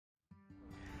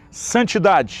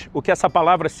Santidade, o que essa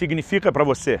palavra significa para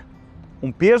você?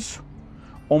 Um peso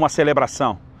ou uma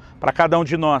celebração? Para cada um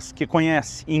de nós que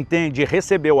conhece, entende e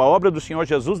recebeu a obra do Senhor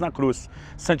Jesus na cruz,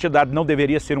 santidade não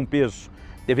deveria ser um peso,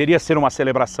 deveria ser uma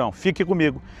celebração. Fique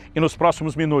comigo e nos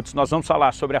próximos minutos nós vamos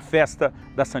falar sobre a festa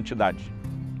da santidade.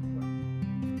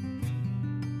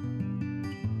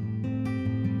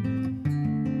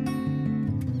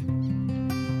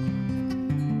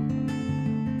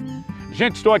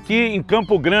 Gente, estou aqui em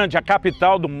Campo Grande, a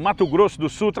capital do Mato Grosso do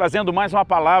Sul, trazendo mais uma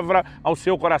palavra ao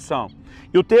seu coração.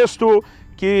 E o texto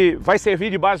que vai servir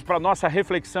de base para a nossa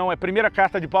reflexão é a primeira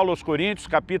carta de Paulo aos Coríntios,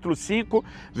 capítulo 5,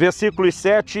 versículos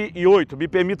 7 e 8. Me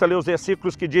permita ler os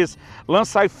versículos que diz: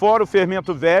 lançai fora o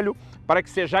fermento velho, para que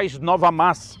sejais nova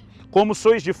massa, como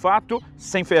sois de fato,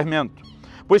 sem fermento.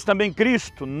 Pois também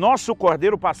Cristo, nosso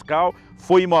Cordeiro Pascal,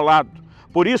 foi imolado.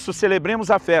 Por isso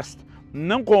celebremos a festa,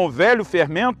 não com o velho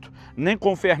fermento, nem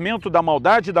com o fermento da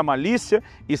maldade e da malícia,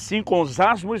 e sim com os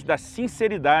asmos da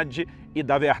sinceridade e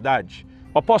da verdade.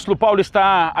 O apóstolo Paulo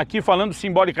está aqui falando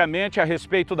simbolicamente a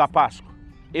respeito da Páscoa.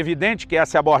 Evidente que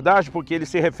essa é a abordagem, porque ele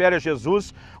se refere a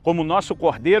Jesus como nosso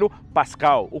Cordeiro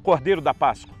Pascal, o Cordeiro da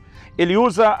Páscoa. Ele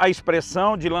usa a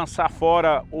expressão de lançar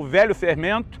fora o velho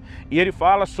fermento e ele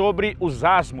fala sobre os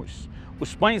asmos.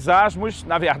 Os pães asmos,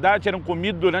 na verdade, eram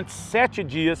comidos durante 7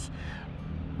 dias.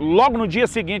 Logo no dia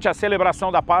seguinte à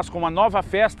celebração da Páscoa, uma nova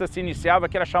festa se iniciava,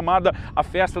 que era chamada a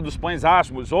festa dos pães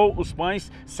asmos, ou os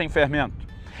pães sem fermento.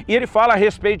 E ele fala a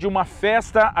respeito de uma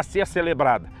festa a ser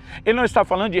celebrada. Ele não está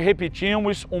falando de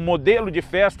repetirmos um modelo de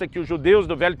festa que os judeus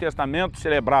do Velho Testamento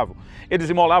celebravam.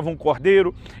 Eles imolavam um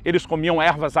cordeiro, eles comiam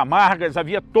ervas amargas,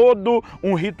 havia todo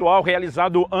um ritual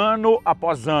realizado ano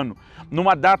após ano.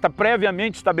 Numa data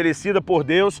previamente estabelecida por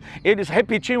Deus, eles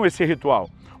repetiam esse ritual.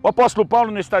 O apóstolo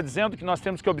Paulo não está dizendo que nós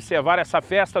temos que observar essa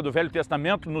festa do Velho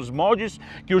Testamento nos moldes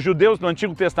que os judeus do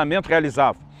Antigo Testamento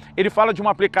realizavam. Ele fala de uma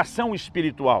aplicação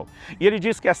espiritual. E ele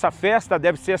diz que essa festa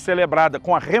deve ser celebrada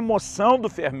com a remoção do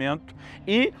fermento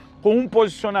e com um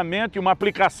posicionamento e uma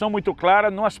aplicação muito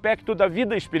clara no aspecto da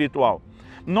vida espiritual.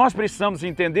 Nós precisamos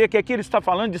entender que aqui ele está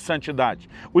falando de santidade.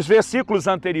 Os versículos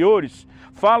anteriores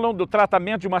falam do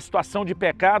tratamento de uma situação de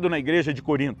pecado na igreja de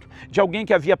Corinto, de alguém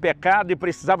que havia pecado e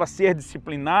precisava ser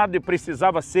disciplinado e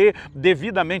precisava ser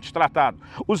devidamente tratado.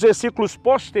 Os versículos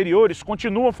posteriores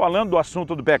continuam falando do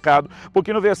assunto do pecado,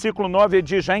 porque no versículo 9 ele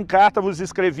diz: já em carta vos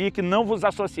escrevi que não vos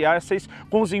associasseis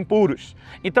com os impuros.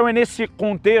 Então é nesse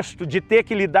contexto de ter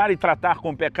que lidar e tratar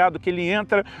com o pecado que ele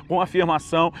entra com a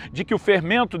afirmação de que o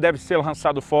fermento deve ser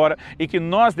lançado fora e que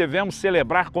nós devemos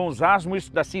celebrar com os asmos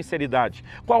da sinceridade.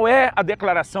 Qual é a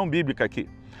declaração bíblica aqui?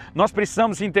 Nós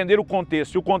precisamos entender o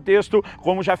contexto. E o contexto,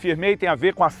 como já afirmei, tem a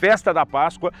ver com a festa da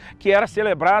Páscoa, que era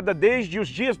celebrada desde os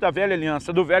dias da Velha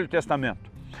Aliança, do Velho Testamento.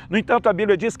 No entanto, a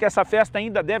Bíblia diz que essa festa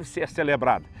ainda deve ser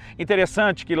celebrada.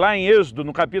 Interessante que lá em Êxodo,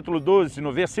 no capítulo 12,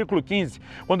 no versículo 15,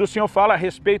 quando o Senhor fala a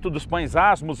respeito dos pães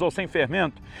asmos ou sem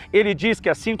fermento, ele diz que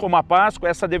assim como a Páscoa,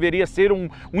 essa deveria ser um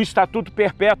estatuto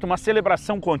perpétuo, uma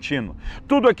celebração contínua.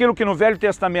 Tudo aquilo que no Velho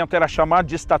Testamento era chamado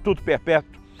de estatuto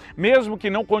perpétuo, mesmo que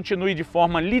não continue de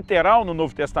forma literal no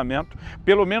Novo Testamento,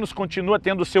 pelo menos continua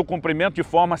tendo o seu cumprimento de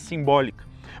forma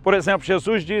simbólica. Por exemplo,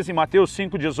 Jesus diz em Mateus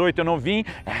 5,18, eu não vim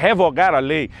revogar a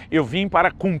lei, eu vim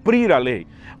para cumprir a lei.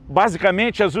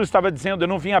 Basicamente, Jesus estava dizendo, eu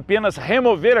não vim apenas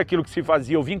remover aquilo que se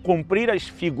fazia, eu vim cumprir as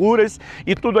figuras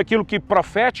e tudo aquilo que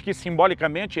profética e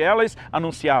simbolicamente elas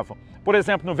anunciavam. Por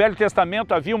exemplo, no Velho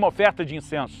Testamento havia uma oferta de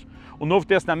incenso. O Novo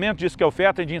Testamento diz que a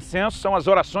oferta de incenso são as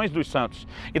orações dos santos.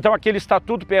 Então aquele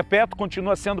estatuto perpétuo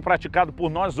continua sendo praticado por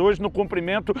nós hoje no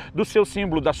cumprimento do seu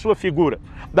símbolo, da sua figura.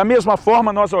 Da mesma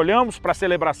forma, nós olhamos para a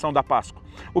celebração da Páscoa.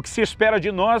 O que se espera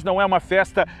de nós não é uma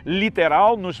festa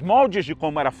literal nos moldes de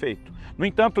como era feito. No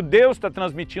entanto, Deus está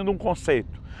transmitindo um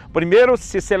conceito. Primeiro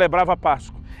se celebrava a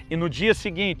Páscoa e no dia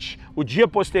seguinte, o dia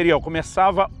posterior,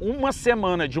 começava uma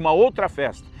semana de uma outra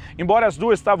festa. Embora as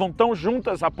duas estavam tão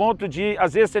juntas a ponto de,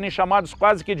 às vezes, serem chamadas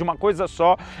quase que de uma coisa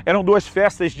só, eram duas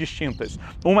festas distintas.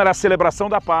 Uma era a celebração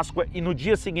da Páscoa e no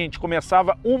dia seguinte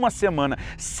começava uma semana,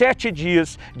 7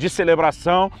 dias de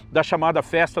celebração da chamada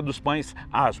festa dos pães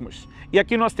asmos. E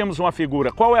aqui nós temos uma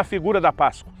figura. Qual é a figura da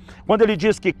Páscoa? Quando ele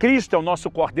diz que Cristo é o nosso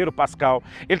Cordeiro Pascal,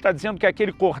 ele está dizendo que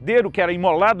aquele cordeiro que era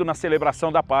imolado na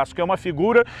celebração da Páscoa é uma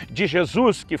figura de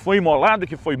Jesus que foi imolado,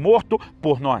 que foi morto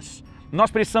por nós. Nós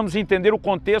precisamos entender o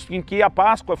contexto em que a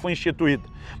Páscoa foi instituída.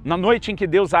 Na noite em que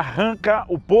Deus arranca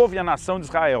o povo e a nação de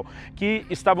Israel, que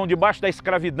estavam debaixo da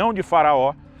escravidão de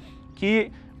Faraó,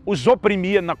 que os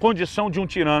oprimia na condição de um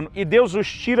tirano, e Deus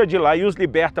os tira de lá e os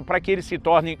liberta para que eles se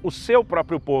tornem o seu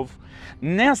próprio povo.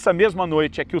 Nessa mesma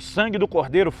noite é que o sangue do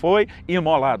Cordeiro foi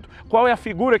imolado. Qual é a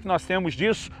figura que nós temos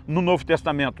disso no Novo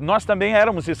Testamento? Nós também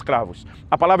éramos escravos.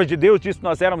 A palavra de Deus diz que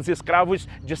nós éramos escravos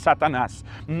de Satanás.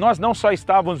 Nós não só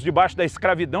estávamos debaixo da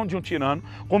escravidão de um tirano,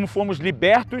 como fomos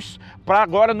libertos para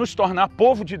agora nos tornar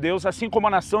povo de Deus, assim como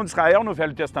a nação de Israel no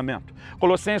Velho Testamento.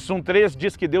 Colossenses 1,3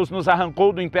 diz que Deus nos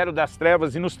arrancou do império das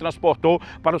trevas e nos transportou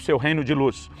para o seu reino de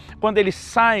luz. Quando eles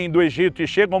saem do Egito e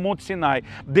chegam ao Monte Sinai,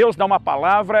 Deus dá uma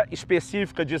palavra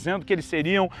específica dizendo que eles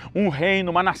seriam um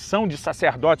reino, uma nação de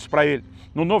sacerdotes para ele.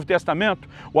 No Novo Testamento,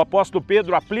 o apóstolo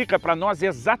Pedro aplica para nós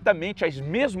exatamente as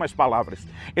mesmas palavras.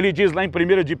 Ele diz lá em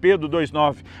 1 de Pedro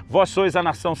 2,9, vós sois a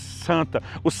nação santa,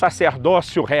 o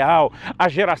sacerdócio real, a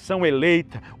geração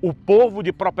eleita, o povo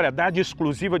de propriedade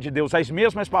exclusiva de Deus. As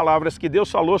mesmas palavras que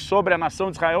Deus falou sobre a nação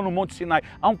de Israel no Monte Sinai.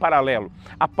 Há um paralelo.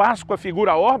 A Páscoa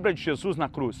figura a obra de Jesus na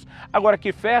cruz. Agora,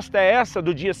 que festa é essa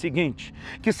do dia seguinte?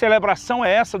 Que celebração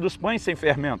é essa dos pães sem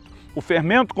fermento? O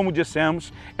fermento, como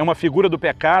dissemos, é uma figura do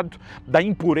pecado, da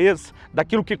impureza,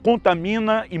 daquilo que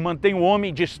contamina e mantém o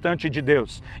homem distante de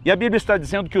Deus. E a Bíblia está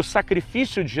dizendo que o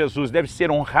sacrifício de Jesus deve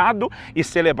ser honrado e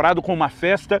celebrado com uma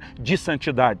festa de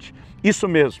santidade. Isso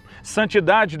mesmo,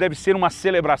 santidade deve ser uma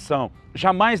celebração,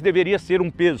 jamais deveria ser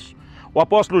um peso. O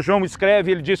apóstolo João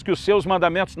escreve, ele diz que os seus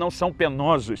mandamentos não são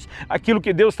penosos. Aquilo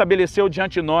que Deus estabeleceu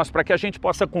diante de nós para que a gente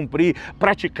possa cumprir,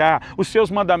 praticar, os seus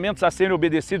mandamentos a serem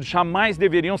obedecidos jamais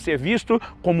deveriam ser vistos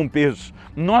como um peso.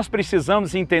 Nós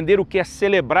precisamos entender o que é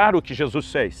celebrar o que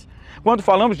Jesus fez. Quando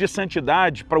falamos de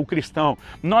santidade para o cristão,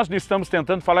 nós não estamos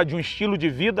tentando falar de um estilo de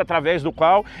vida através do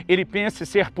qual ele pense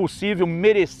ser possível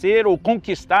merecer ou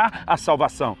conquistar a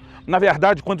salvação. Na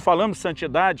verdade, quando falamos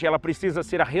santidade, ela precisa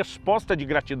ser a resposta de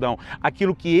gratidão,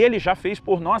 aquilo que ele já fez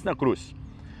por nós na cruz.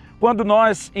 Quando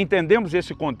nós entendemos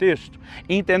esse contexto,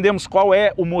 entendemos qual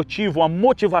é o motivo, a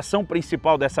motivação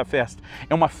principal dessa festa.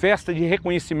 É uma festa de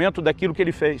reconhecimento daquilo que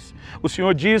ele fez. O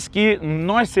Senhor diz que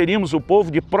nós seríamos o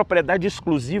povo de propriedade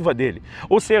exclusiva dele.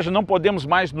 Ou seja, não podemos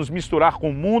mais nos misturar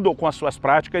com o mundo ou com as suas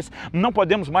práticas, não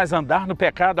podemos mais andar no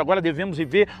pecado, agora devemos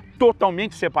viver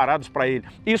totalmente separados para ele.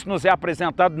 Isso nos é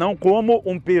apresentado não como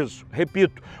um peso,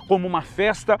 repito, como uma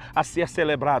festa a ser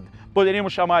celebrada.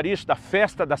 Poderíamos chamar isso da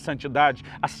festa da santidade,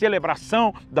 a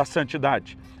celebração da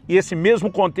santidade. E esse mesmo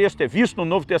contexto é visto no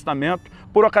Novo Testamento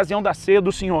por ocasião da ceia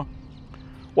do Senhor.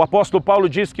 O apóstolo Paulo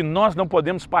diz que nós não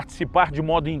podemos participar de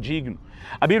modo indigno.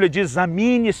 A Bíblia diz,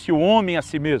 examine-se o homem a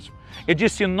si mesmo. Ele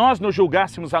diz, se nós nos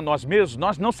julgássemos a nós mesmos,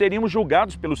 nós não seríamos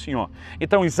julgados pelo Senhor.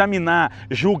 Então, examinar,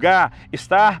 julgar,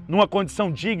 estar numa condição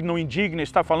digna ou indigna,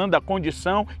 está falando da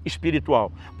condição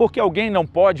espiritual. Porque alguém não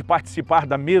pode participar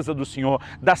da mesa do Senhor,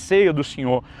 da ceia do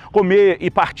Senhor, comer e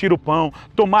partir o pão,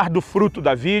 tomar do fruto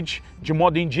da vide de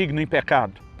modo indigno em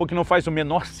pecado. Porque não faz o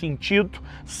menor sentido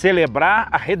celebrar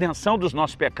a redenção dos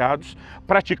nossos pecados,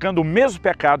 praticando o mesmo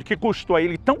pecado que custou a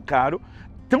ele tão caro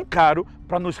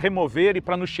para nos remover e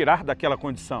para nos tirar daquela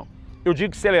condição. Eu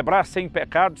digo que celebrar sem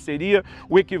pecado seria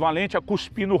o equivalente a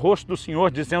cuspir no rosto do Senhor,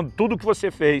 dizendo tudo o que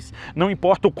você fez, não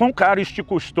importa o quão caro isso te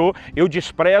custou, eu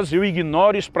desprezo, eu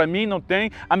ignoro, isso para mim não tem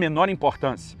a menor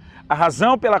importância. A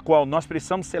razão pela qual nós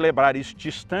precisamos celebrar isso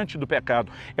distante do pecado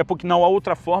é porque não há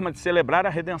outra forma de celebrar a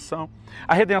redenção.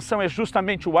 A redenção é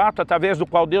justamente o ato através do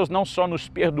qual Deus não só nos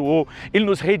perdoou, Ele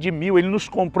nos redimiu, Ele nos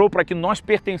comprou para que nós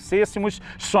pertencêssemos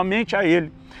somente a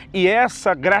Ele. E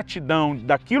essa gratidão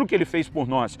daquilo que Ele fez por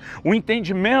nós, o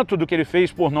entendimento do que Ele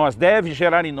fez por nós, deve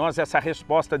gerar em nós essa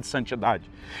resposta de santidade.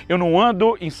 Eu não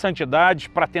ando em santidade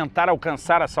para tentar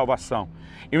alcançar a salvação.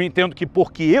 Eu entendo que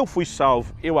porque eu fui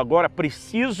salvo, eu agora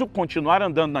preciso continuar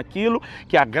andando naquilo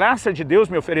que a graça de Deus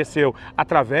me ofereceu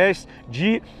através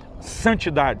de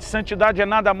santidade. Santidade é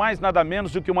nada mais, nada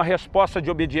menos do que uma resposta de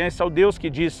obediência ao Deus que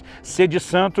diz, sede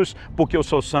santos porque eu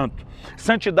sou santo.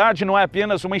 Santidade não é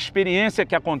apenas uma experiência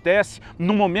que acontece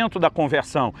no momento da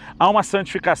conversão. Há uma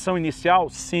santificação inicial?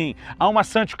 Sim. Há uma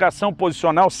santificação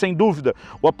posicional? Sem dúvida.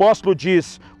 O apóstolo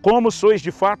diz, como sois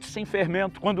de fato sem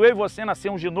fermento. Quando eu e você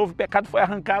nascemos de novo, o pecado foi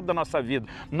arrancado da nossa vida.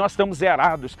 Nós estamos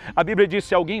zerados. A Bíblia diz,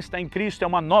 se alguém está em Cristo, é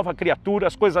uma nova criatura,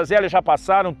 as coisas velhas já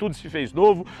passaram, tudo se fez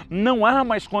novo. Não há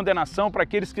mais condenação para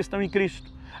aqueles que estão em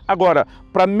Cristo. Agora,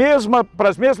 para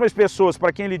as mesmas pessoas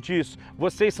para quem ele diz,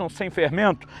 vocês são sem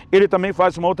fermento, ele também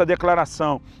faz uma outra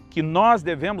declaração, que nós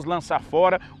devemos lançar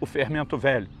fora o fermento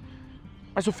velho.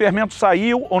 Mas o fermento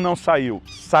saiu ou não saiu?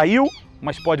 Saiu,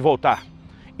 mas pode voltar.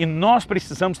 E nós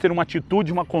precisamos ter uma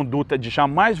atitude, uma conduta de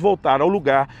jamais voltar ao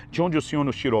lugar de onde o Senhor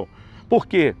nos tirou. Por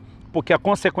quê? Porque a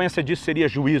consequência disso seria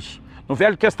juízo. No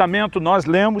Velho Testamento nós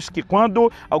lemos que quando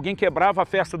alguém quebrava a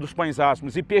festa dos pães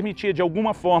asmos e permitia de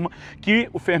alguma forma que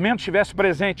o fermento estivesse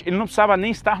presente, ele não precisava nem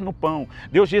estar no pão.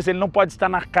 Deus diz, ele não pode estar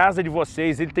na casa de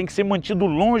vocês, ele tem que ser mantido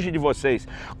longe de vocês.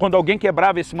 Quando alguém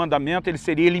quebrava esse mandamento, ele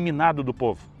seria eliminado do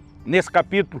povo. Nesse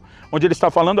capítulo, onde ele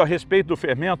está falando a respeito do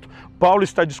fermento, Paulo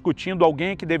está discutindo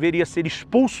alguém que deveria ser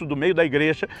expulso do meio da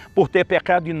igreja por ter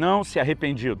pecado e não se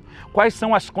arrependido. Quais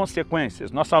são as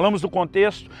consequências? Nós falamos do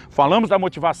contexto, falamos da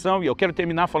motivação e eu quero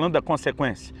terminar falando da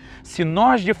consequência. Se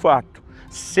nós, de fato,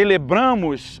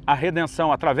 celebramos a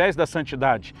redenção através da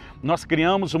santidade, nós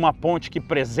criamos uma ponte que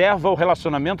preserva o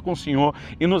relacionamento com o Senhor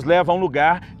e nos leva a um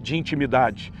lugar de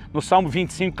intimidade. No Salmo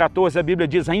 25:14 a Bíblia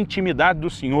diz, a intimidade do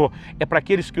Senhor é para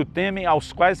aqueles que o temem,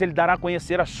 aos quais Ele dará a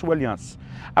conhecer a sua aliança.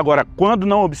 Agora, quando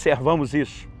não observamos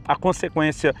isso, a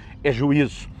consequência é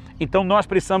juízo. Então nós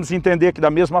precisamos entender que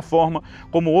da mesma forma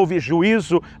como houve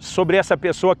juízo sobre essa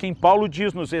pessoa, quem Paulo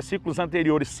diz nos versículos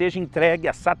anteriores, seja entregue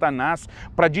a Satanás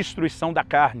para a destruição da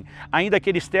carne, ainda que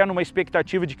ele esteja numa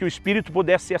expectativa de que o espírito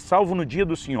pudesse ser salvo no dia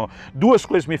do Senhor. Duas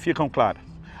coisas me ficam claras.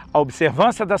 A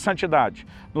observância da santidade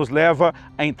nos leva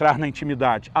a entrar na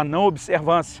intimidade. A não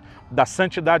observância da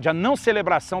santidade, a não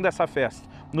celebração dessa festa,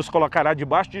 nos colocará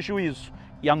debaixo de juízo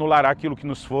e anulará aquilo que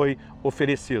nos foi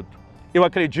oferecido. Eu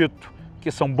acredito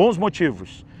que são bons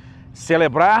motivos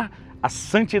celebrar a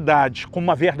santidade como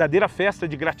uma verdadeira festa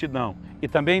de gratidão e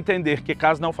também entender que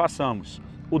caso não façamos,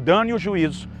 o dano e o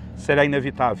juízo será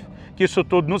inevitável. Que isso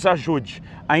tudo nos ajude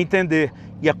a entender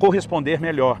e a corresponder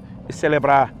melhor e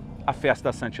celebrar a festa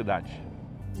da santidade.